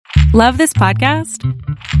Love this podcast?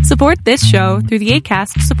 Support this show through the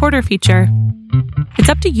Acast supporter feature. It's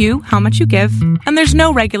up to you how much you give, and there's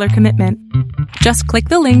no regular commitment. Just click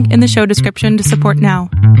the link in the show description to support now.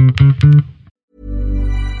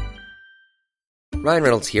 Ryan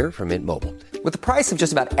Reynolds here from Mint Mobile. With the price of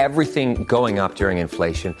just about everything going up during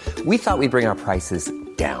inflation, we thought we'd bring our prices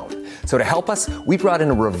down. So to help us, we brought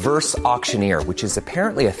in a reverse auctioneer, which is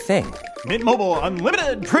apparently a thing. Mint Mobile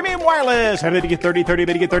Unlimited Premium Wireless. How to get 30, 30,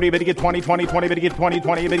 bit to get 30, bit to get 20, 20, 20, bit to get 20,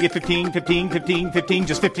 20, bit to get 15, 15, 15, 15,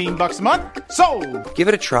 just $15 a month? Sold! Give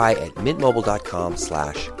it a try at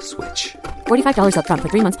mintmobile.com/switch. $45 up front for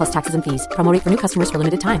 3 months plus taxes and fees. Promo rate for new customers for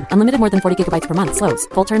limited time. Unlimited more than 40 gigabytes per month. Slows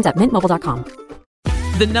full terms at mintmobile.com.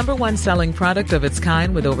 The number one selling product of its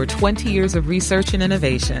kind with over 20 years of research and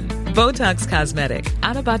innovation. Botox Cosmetic,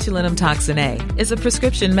 out of botulinum toxin A, is a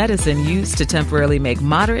prescription medicine used to temporarily make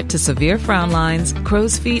moderate to severe frown lines,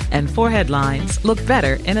 crow's feet, and forehead lines look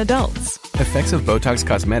better in adults. Effects of Botox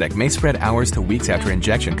Cosmetic may spread hours to weeks after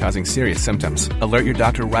injection, causing serious symptoms. Alert your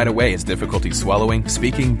doctor right away as difficulty swallowing,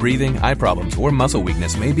 speaking, breathing, eye problems, or muscle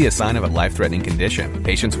weakness may be a sign of a life-threatening condition.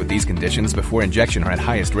 Patients with these conditions before injection are at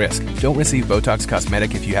highest risk. Don't receive Botox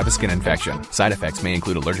Cosmetic if you have a skin infection. Side effects may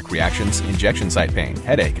include allergic reactions, injection site pain,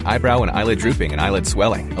 headache, eyebrow and eyelid drooping, and eyelid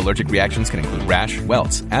swelling. Allergic reactions can include rash,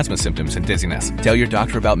 welts, asthma symptoms, and dizziness. Tell your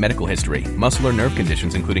doctor about medical history, muscle or nerve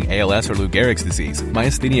conditions including ALS or Lou Gehrig's disease,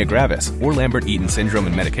 myasthenia gravis, or Lambert-Eaton syndrome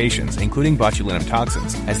and medications, including botulinum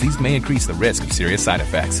toxins, as these may increase the risk of serious side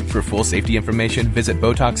effects. For full safety information, visit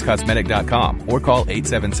BotoxCosmetic.com or call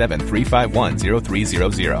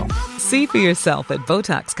 877-351-0300. See for yourself at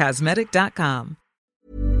BotoxCosmetic.com.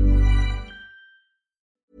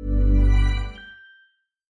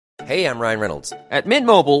 Hey, I'm Ryan Reynolds. At Mint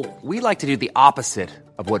Mobile, we like to do the opposite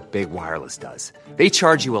of what Big Wireless does. They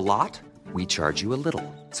charge you a lot. We charge you a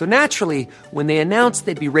little. So naturally, when they announced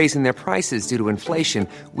they'd be raising their prices due to inflation,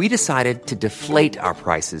 we decided to deflate our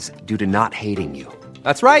prices due to not hating you.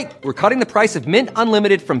 That's right. We're cutting the price of Mint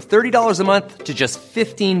Unlimited from $30 a month to just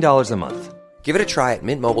 $15 a month. Give it a try at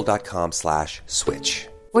mintmobile.com/switch.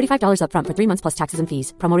 $45 up front for 3 months plus taxes and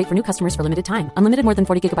fees. Promo rate for new customers for limited time. Unlimited more than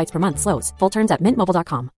 40 gigabytes per month. Slows full terms at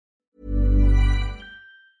mintmobile.com.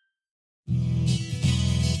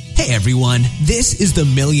 Hey everyone, this is the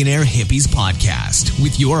Millionaire Hippies Podcast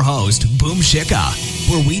with your host, Boom Shikha,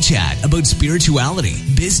 where we chat about spirituality,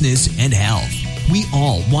 business, and health. We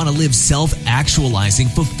all want to live self-actualizing,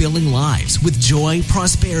 fulfilling lives with joy,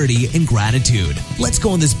 prosperity, and gratitude. Let's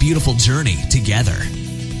go on this beautiful journey together.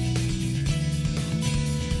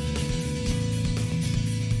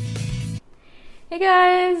 Hey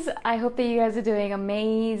guys, I hope that you guys are doing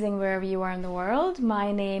amazing wherever you are in the world.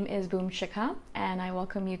 My name is Boom Shikha and I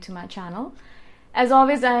welcome you to my channel. As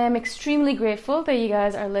always, I am extremely grateful that you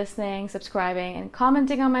guys are listening, subscribing, and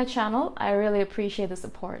commenting on my channel. I really appreciate the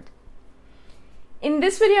support. In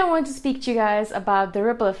this video, I want to speak to you guys about the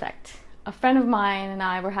ripple effect. A friend of mine and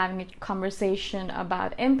I were having a conversation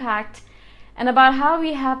about impact and about how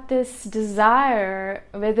we have this desire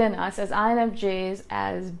within us as INFJs,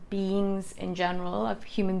 as beings in general, of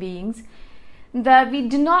human beings, that we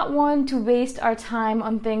do not want to waste our time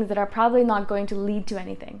on things that are probably not going to lead to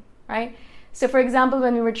anything, right? So for example,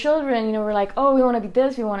 when we were children, we're like, oh, we want to be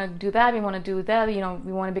this, we want to do that, we want to do that, we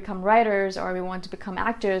want to become writers, or we want to become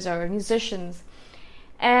actors or musicians.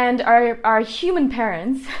 And our human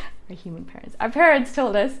parents, our parents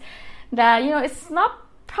told us that, it's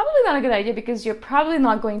probably not a good idea because you're probably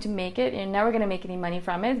not going to make it. You're never going to make any money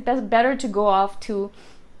from it. It's better to go off to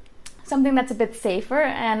something that's a bit safer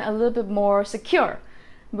and a little bit more secure,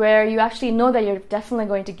 where you actually know that you're definitely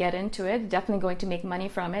going to get into it, definitely going to make money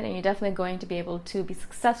from it, and you're definitely going to be able to be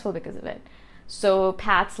successful because of it. So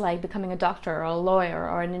paths like becoming a doctor or a lawyer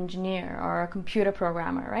or an engineer or a computer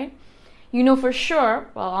programmer, right? For sure,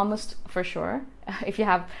 well, almost for sure, if you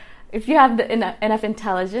have enough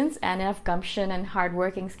intelligence and enough gumption and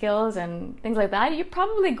hard-working skills and things like that, you're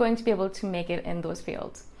probably going to be able to make it in those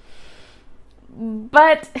fields.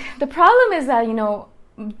 But the problem is that,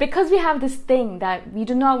 because we have this thing that we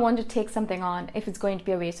do not want to take something on if it's going to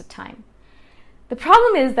be a waste of time. The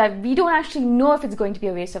problem is that we don't actually know if it's going to be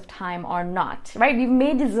a waste of time or not, right? We've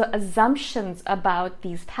made these assumptions about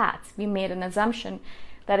these paths. We made an assumption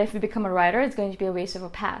that if we become a writer, it's going to be a waste of a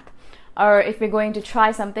path. Or if we're going to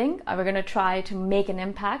try something, or we're going to try to make an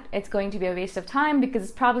impact, it's going to be a waste of time because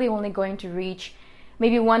it's probably only going to reach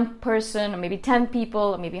maybe one person, or maybe 10 people,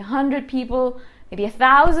 or maybe 100 people, maybe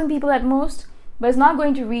 1,000 people at most, but it's not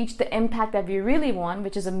going to reach the impact that we really want,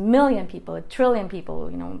 which is 1 million people, 1 trillion people,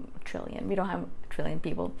 trillion, we don't have 1 trillion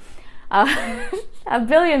people, 1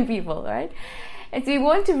 billion people, right? And so we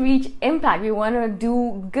want to reach impact. We want to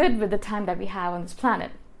do good with the time that we have on this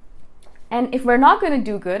planet. And if we're not going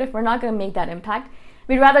to do good, if we're not going to make that impact,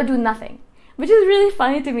 we'd rather do nothing. Which is really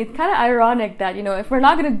funny to me. It's kind of ironic that, if we're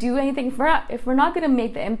not going to do anything, if we're not going to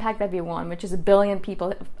make the impact that we want, which is 1 billion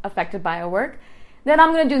people affected by our work, then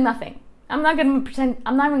I'm going to do nothing. I'm not going to pretend,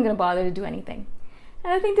 I'm not even going to bother to do anything.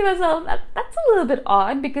 And I think to myself, that's a little bit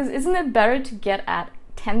odd, because isn't it better to get at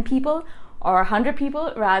 10 people or 100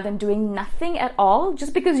 people rather than doing nothing at all?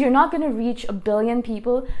 Just because you're not going to reach 1 billion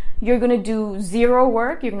people, you're going to do zero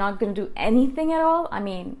work, you're not going to do anything at all? I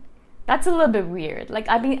mean, that's a little bit weird.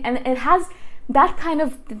 And it has that kind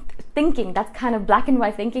of thinking, that kind of black and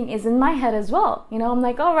white thinking is in my head as well. I'm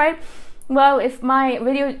like, all right, well, if my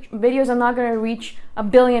videos are not going to reach 1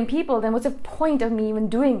 billion people, then what's the point of me even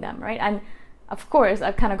doing them, right? And of course,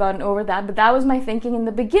 I've kind of gotten over that, but that was my thinking in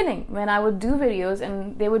the beginning when I would do videos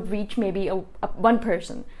and they would reach maybe one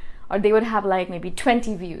person, or they would have like maybe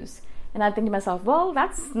 20 views. And I'd think to myself, well,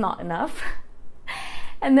 that's not enough.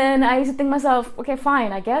 And then I used to think to myself, okay,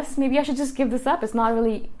 fine, I guess maybe I should just give this up. It's not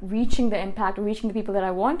really reaching the impact or reaching the people that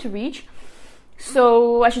I want to reach.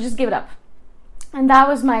 So I should just give it up. And that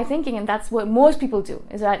was my thinking, and that's what most people do,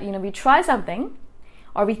 is that, we try something,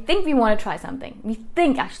 or we think we want to try something. We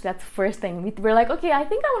think, actually, that's the first thing. We're like, okay, I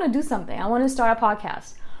think I want to do something. I want to start a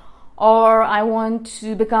podcast. Or I want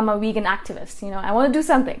to become a vegan activist. I want to do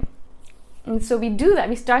something. And so we do that.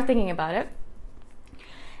 We start thinking about it.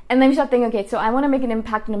 And then we start thinking, okay, so I want to make an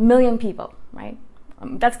impact on 1 million people, right?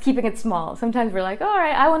 That's keeping it small. Sometimes we're like, all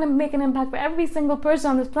right, I want to make an impact for every single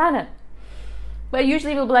person on this planet. But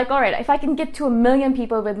usually we'll be like, all right, if I can get to 1 million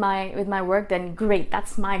people with my work, then great,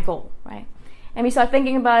 that's my goal, right? And we start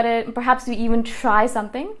thinking about it. Perhaps we even try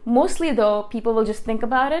something. Mostly, though, people will just think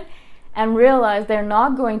about it and realize they're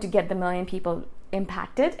not going to get the 1 million people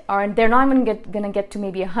impacted, or they're not even going to get to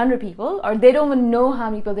maybe 100 people, or they don't even know how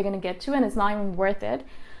many people they're going to get to, and it's not even worth it.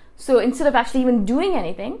 So instead of actually even doing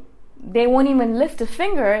anything, they won't even lift a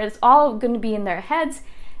finger. It's all going to be in their heads,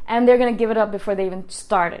 and they're going to give it up before they even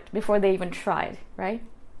started, before they even tried, right?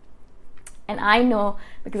 And I know,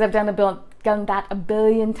 because I've done that 1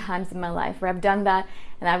 billion times in my life, where I've done that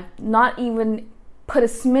and I've not even put a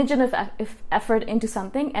smidgen of effort into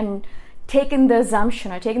something and taken the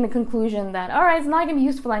assumption or taken the conclusion that, all right, it's not going to be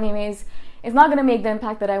useful anyways, it's not going to make the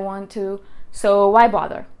impact that I want to, so why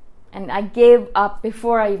bother? And I gave up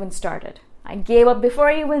before I even started. Before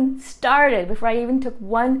I even took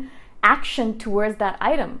one action towards that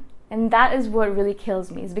item. And that is what really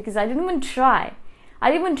kills me, is because I didn't even try. I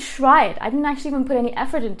didn't actually even put any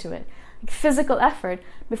effort into it, like physical effort,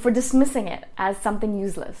 before dismissing it as something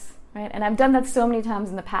useless, right? And I've done that so many times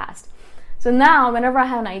in the past. So now, whenever I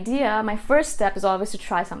have an idea, my first step is always to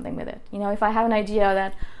try something with it. If I have an idea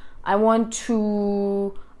that I want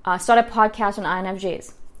to start a podcast on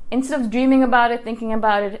INFJs, instead of dreaming about it, thinking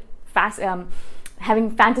about it,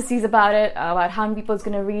 having fantasies about it, about how many people it's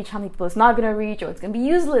going to reach, how many people it's not going to reach, or it's going to be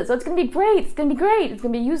useless, or it's going to be great, it's going to be great, it's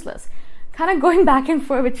going to be useless. Kind of going back and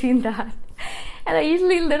forth between that. And I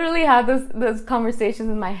usually literally have those conversations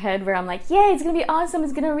in my head where I'm like, yay, it's going to be awesome,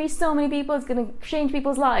 it's going to reach so many people, it's going to change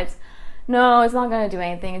people's lives. No, it's not going to do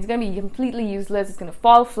anything. It's going to be completely useless. It's going to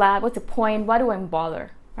fall flat. What's the point? Why do I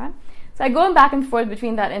bother? Right? So I go back and forth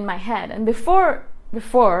between that in my head. And before,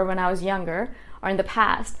 when I was younger, or in the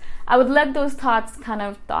past, I would let those thoughts kind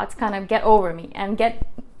of get over me and get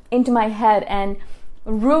into my head and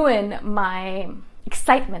ruin my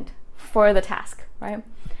excitement for the task. Right?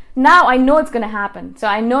 Now I know it's going to happen. So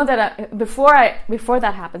I know that before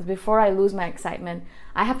that happens, before I lose my excitement,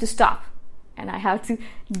 I have to stop. And I have to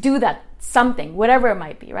do that something, whatever it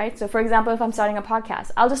might be, right? So for example, if I'm starting a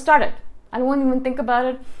podcast, I'll just start it. I won't even think about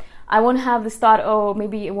it. I won't have this thought, oh,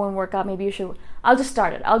 maybe it won't work out, maybe you should. I'll just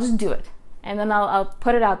start it. I'll just do it. And then I'll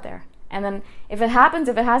put it out there. And then if it happens,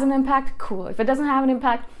 if it has an impact, cool. If it doesn't have an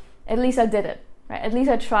impact, at least I did it, right? At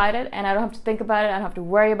least I tried it, and I don't have to think about it. I don't have to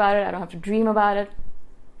worry about it. I don't have to dream about it.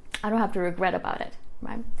 I don't have to regret about it,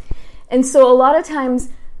 right? And so a lot of times,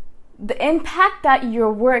 the impact that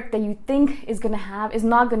your work that you think is going to have is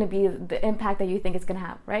not going to be the impact that you think it's going to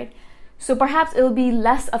have, right? So perhaps it'll be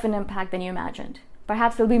less of an impact than you imagined.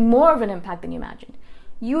 Perhaps it'll be more of an impact than you imagined.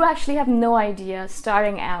 You actually have no idea,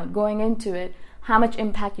 starting out, going into it, how much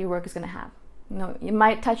impact your work is going to have. You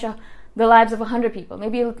might touch the lives of 100 people.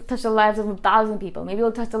 Maybe it'll touch the lives of 1,000 people. Maybe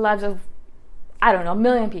it'll touch the lives of, 1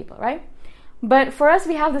 million people, right? But for us,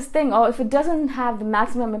 we have this thing, if it doesn't have the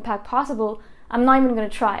maximum impact possible, I'm not even going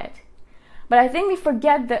to try it. But I think we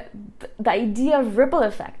forget the idea of ripple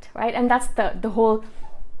effect, right? And that's the whole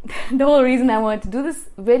reason I wanted to do this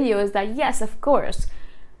video, is that yes, of course,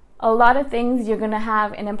 a lot of things you're going to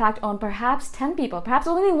have an impact on perhaps 10 people, perhaps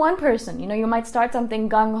only one person. You know, you might start something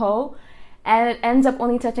gung-ho and it ends up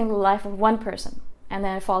only touching the life of one person and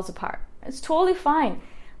then it falls apart. It's totally fine.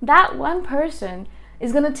 That one person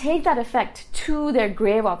is going to take that effect to their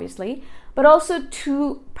grave, obviously, but also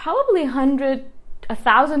to probably 100,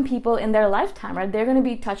 1,000 people in their lifetime, right? They're going to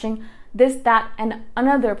be touching this, that, and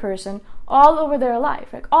another person all over their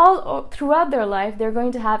life. Like all throughout their life, they're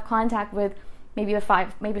going to have contact with maybe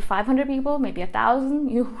 500 people, maybe 1,000,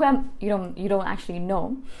 you don't actually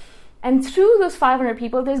know. And through those 500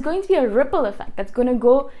 people, there's going to be a ripple effect that's going to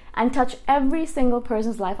go and touch every single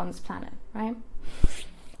person's life on this planet, right?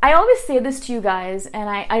 I always say this to you guys, and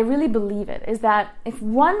I really believe it, is that if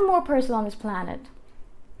one more person on this planet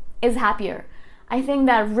is happier, I think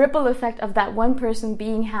that ripple effect of that one person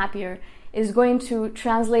being happier is going to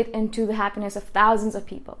translate into the happiness of thousands of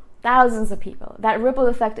people. Thousands of people. That ripple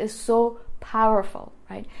effect is so powerful,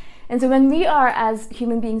 right? And so when we are, as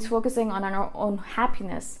human beings, focusing on our own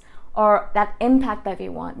happiness or that impact that we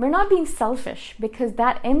want, we're not being selfish, because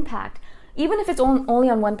that impact, even if it's only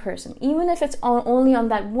on one person, even if it's only on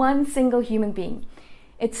that one single human being,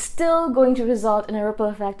 it's still going to result in a ripple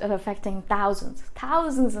effect of affecting thousands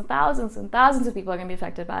and thousands and thousands of people are going to be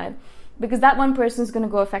affected by it, because that one person is going to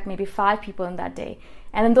go affect maybe 5 people in that day,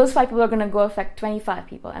 and then those 5 people are going to go affect 25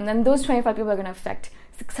 people, and then those 25 people are going to affect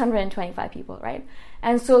 625 people, right?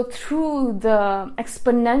 And so through the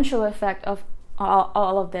exponential effect of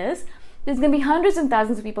all of this, there's going to be hundreds and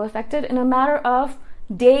thousands of people affected in a matter of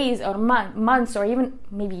days or months or even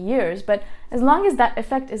maybe years. But as long as that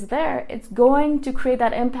effect is there, it's going to create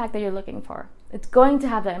that impact that you're looking for. It's going to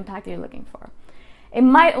have the impact that you're looking for. It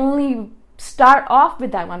might only start off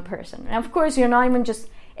with that one person. And of course,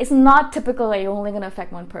 it's not typical that you're only going to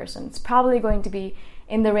affect one person. It's probably going to be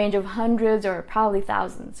in the range of hundreds or probably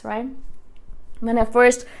thousands, right? When I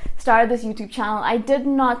first started this YouTube channel, I did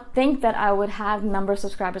not think that I would have the number of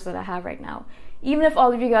subscribers that I have right now. Even if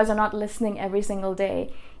all of you guys are not listening every single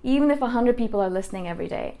day, even if 100 people are listening every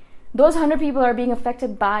day, those 100 people are being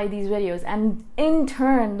affected by these videos, and in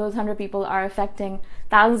turn, those 100 people are affecting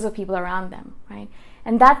thousands of people around them, right?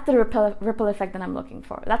 And that's the ripple effect that I'm looking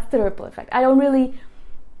for. That's the ripple effect. I don't really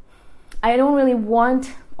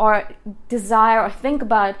want or desire or think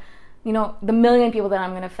about, the million people that I'm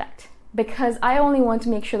going to affect, because I only want to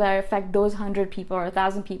make sure that I affect those 100 people or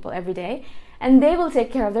 1,000 people every day, and they will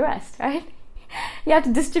take care of the rest, right? You have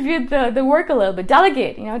to distribute the work a little bit.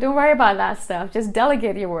 Delegate, don't worry about that stuff. Just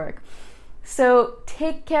delegate your work. So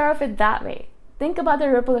take care of it that way. Think about the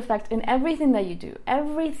ripple effect in everything that you do.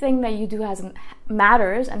 Everything that you do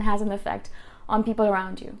matters and has an effect on people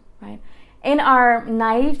around you, right? In our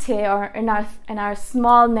naivete or in our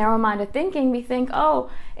small, narrow-minded thinking, we think, oh,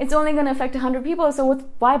 it's only going to affect 100 people, so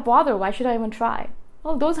why bother? Why should I even try?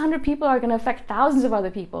 Well, those 100 people are going to affect thousands of other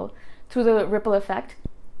people through the ripple effect.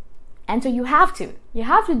 And so you have to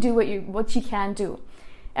do what you can do.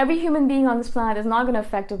 Every human being on this planet is not going to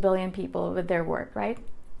affect 1 billion people with their work, right?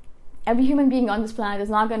 Every human being on this planet is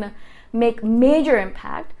not going to make major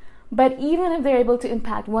impact, but even if they're able to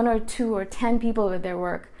impact 1 or 2 or 10 people with their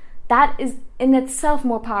work, that is in itself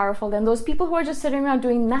more powerful than those people who are just sitting around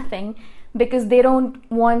doing nothing because they don't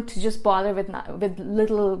want to just bother with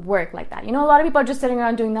little work like that. A lot of people are just sitting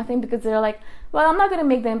around doing nothing because they're like, well, I'm not going to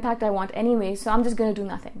make the impact I want anyway, so I'm just going to do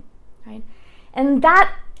nothing, right? And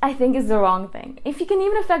that, I think, is the wrong thing. If you can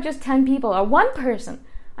even affect just 10 people or 1 person,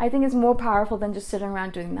 I think it's more powerful than just sitting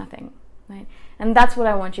around doing nothing, right? And that's what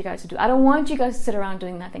I want you guys to do. I don't want you guys to sit around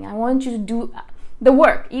doing nothing. I want you to do the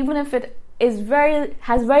work, even if it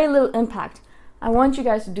has very little impact. I want you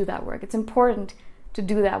guys to do that work. It's important to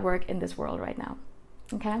do that work in this world right now.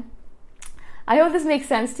 Okay? I hope this makes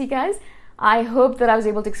sense to you guys. I hope that I was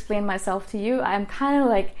able to explain myself to you. I'm kind of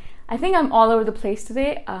I think I'm all over the place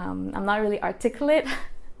today. I'm not really articulate.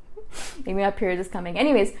 Maybe my period is coming.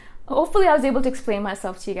 Anyways, hopefully I was able to explain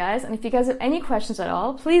myself to you guys. And if you guys have any questions at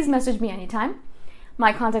all, please message me anytime.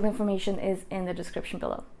 My contact information is in the description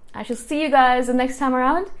below. I shall see you guys the next time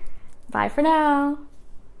around. Bye for now.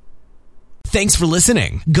 Thanks for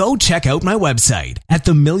listening. Go check out my website at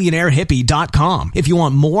themillionairehippie.com if you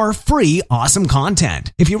want more free, awesome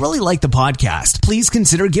content. If you really like the podcast, please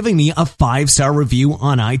consider giving me a 5-star review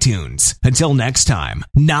on iTunes. Until next time,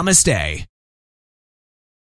 namaste.